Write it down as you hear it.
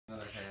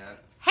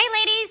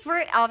ladies,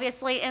 we're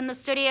obviously in the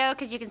studio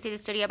because you can see the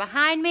studio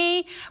behind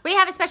me. We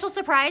have a special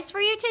surprise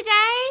for you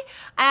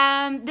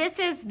today. This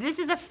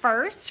is a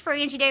first for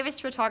Angie Davis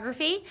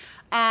Photography.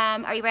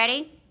 Are you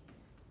ready?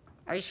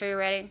 Are you sure you're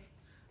ready?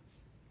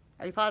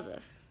 Are you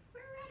positive?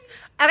 We're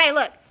ready. Okay,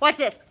 look, watch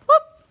this.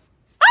 Whoop.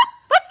 Oh,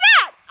 what's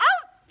that?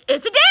 Oh,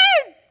 it's a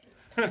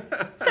dude.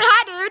 Say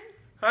hi, dude.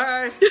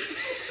 Hi.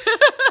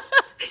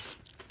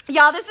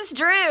 Y'all, this is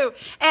Drew,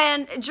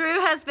 and Drew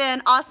has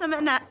been awesome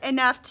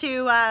enough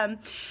to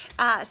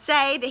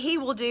say that he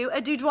will do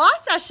a Dudoir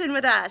session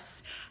with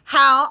us.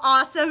 How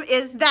awesome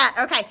is that?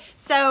 Okay,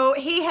 so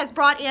he has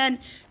brought in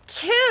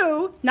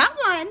two, not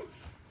one,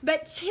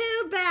 but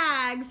 2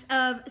 bags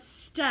of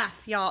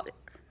stuff, y'all.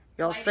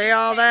 Y'all see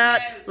all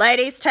that?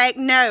 Ladies, take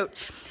note.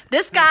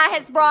 This guy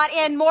has brought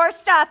in more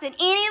stuff than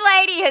any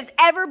lady has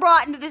ever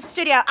brought into this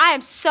studio. I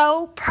am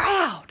so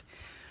proud.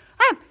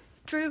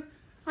 Drew,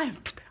 I'm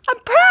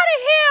proud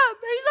of him.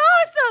 He's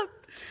awesome.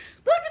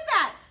 Look at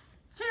that.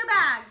 2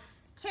 bags.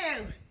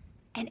 2.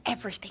 And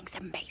everything's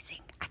amazing.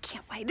 I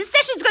can't wait. This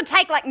session's going to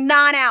take like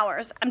 9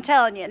 hours. I'm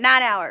telling you,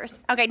 9 hours.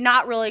 Okay,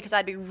 not really because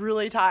I'd be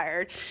really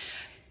tired.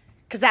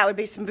 Because that would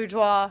be some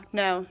boudoir.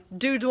 No,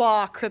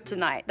 Dudoir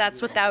kryptonite.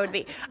 That's what that would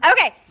be.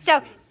 Okay,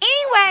 so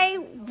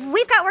anyway,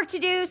 we've got work to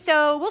do,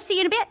 so we'll see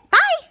you in a bit.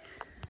 Bye.